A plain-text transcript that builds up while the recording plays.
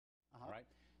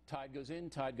Tide goes in,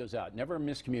 tide goes out. Never a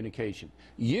miscommunication.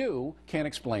 You can't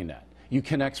explain that. You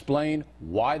can explain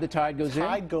why the tide goes in.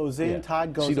 Tide goes in,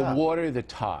 tide goes out. See, the water, the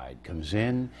tide comes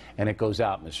in and it goes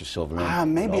out, Mr.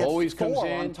 Silverman. Maybe it it's always comes Thor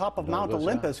in, on top of Mount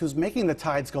Olympus who's making the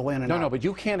tides go in and out. No, but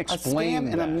you can't explain a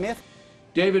scam and a myth.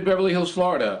 David, Beverly Hills,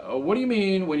 Florida. What do you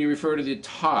mean when you refer to the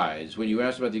tides? When you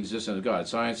asked about the existence of God,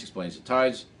 science explains the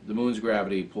tides, the moon's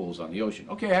gravity pulls on the ocean.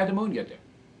 Okay, how did the moon get there?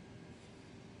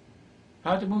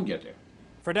 How did the moon get there?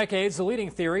 For decades, the leading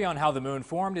theory on how the moon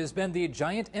formed has been the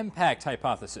giant impact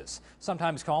hypothesis,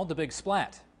 sometimes called the Big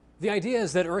Splat. The idea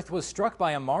is that Earth was struck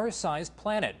by a Mars-sized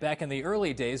planet back in the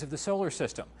early days of the solar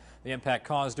system. The impact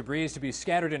caused debris to be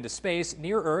scattered into space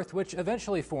near Earth, which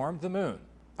eventually formed the moon.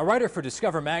 A writer for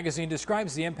Discover magazine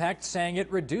describes the impact, saying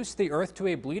it reduced the Earth to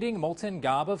a bleeding molten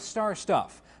gob of star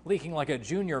stuff, leaking like a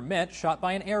junior mint shot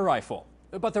by an air rifle.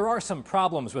 But there are some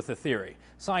problems with the theory.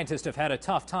 Scientists have had a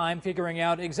tough time figuring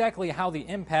out exactly how the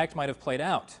impact might have played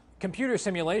out. Computer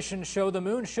simulations show the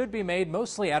moon should be made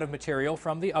mostly out of material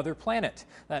from the other planet.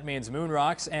 That means moon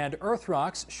rocks and Earth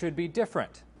rocks should be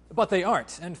different. But they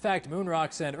aren't. In fact, moon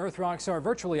rocks and Earth rocks are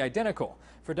virtually identical.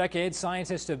 For decades,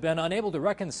 scientists have been unable to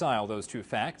reconcile those two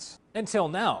facts. Until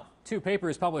now. Two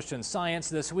papers published in Science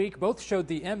this week both showed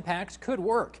the impact could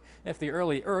work if the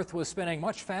early Earth was spinning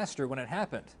much faster when it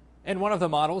happened. In one of the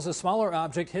models, a smaller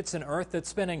object hits an Earth that's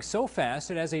spinning so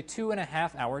fast it has a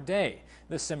 2.5-hour day.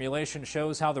 This simulation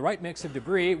shows how the right mix of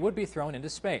debris would be thrown into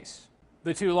space.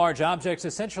 The two large objects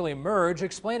essentially merge,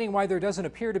 explaining why there doesn't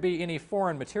appear to be any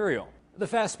foreign material. The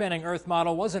fast-spinning Earth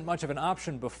model wasn't much of an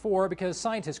option before because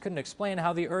scientists couldn't explain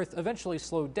how the Earth eventually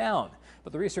slowed down,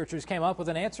 but the researchers came up with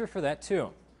an answer for that too.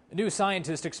 A new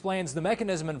scientist explains the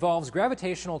mechanism involves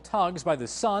gravitational tugs by the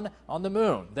sun on the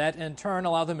moon that in turn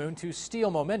allow the moon to steal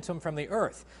momentum from the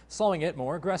Earth, slowing it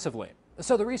more aggressively.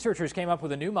 So the researchers came up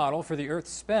with a new model for the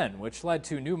Earth's spin, which led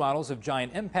to new models of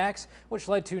giant impacts, which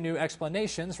led to new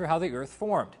explanations for how the Earth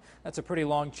formed. That's a pretty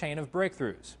long chain of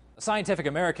breakthroughs. Scientific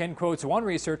American quotes one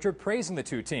researcher praising the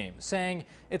two teams, saying,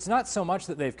 "It's not so much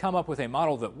that they've come up with a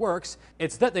model that works,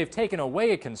 it's that they've taken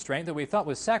away a constraint that we thought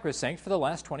was sacrosanct for the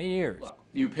last 20 years.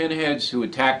 You pinheads who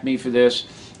attacked me for this,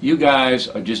 you guys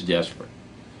are just desperate.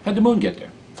 How'd the moon get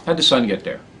there? How'd the sun get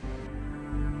there?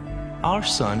 Our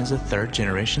sun is a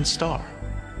third-generation star,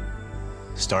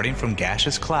 starting from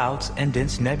gaseous clouds and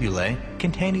dense nebulae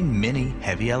containing many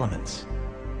heavy elements.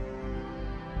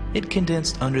 It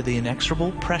condensed under the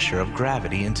inexorable pressure of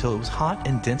gravity until it was hot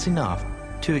and dense enough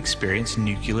to experience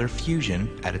nuclear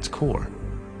fusion at its core.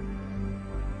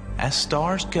 As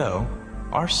stars go,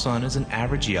 our sun is an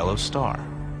average yellow star.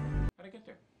 How'd it get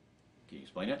there? Can you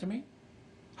explain that to me?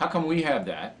 How come we have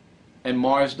that and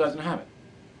Mars doesn't have it?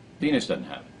 Venus doesn't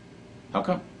have it. How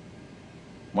come?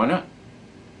 Why not?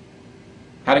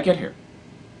 How'd it get here?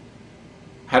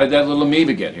 How did that little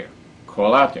amoeba get here?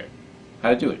 Crawl out there.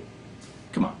 How'd it do it?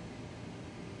 Come on.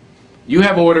 You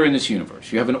have order in this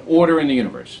universe. You have an order in the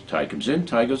universe. Tide comes in,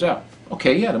 tide goes out.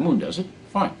 Okay, yeah, the moon does it.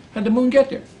 Fine. How'd the moon get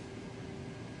there?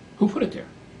 Who put it there?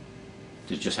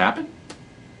 Did it just happen?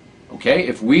 Okay,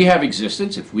 if we have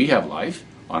existence, if we have life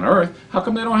on Earth, how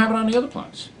come they don't have it on the other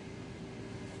planets?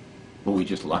 Were we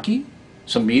just lucky?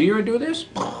 Some meteor do this?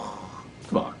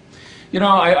 Come on. You know,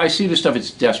 I see this stuff,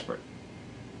 it's desperate.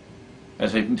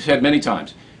 As I've said many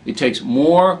times, it takes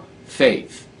more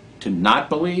faith to not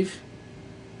believe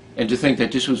and to think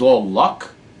that this was all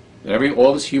luck, that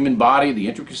all this human body, the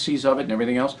intricacies of it and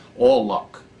everything else, all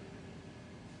luck,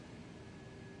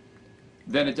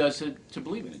 than it does to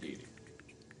believe in a deity.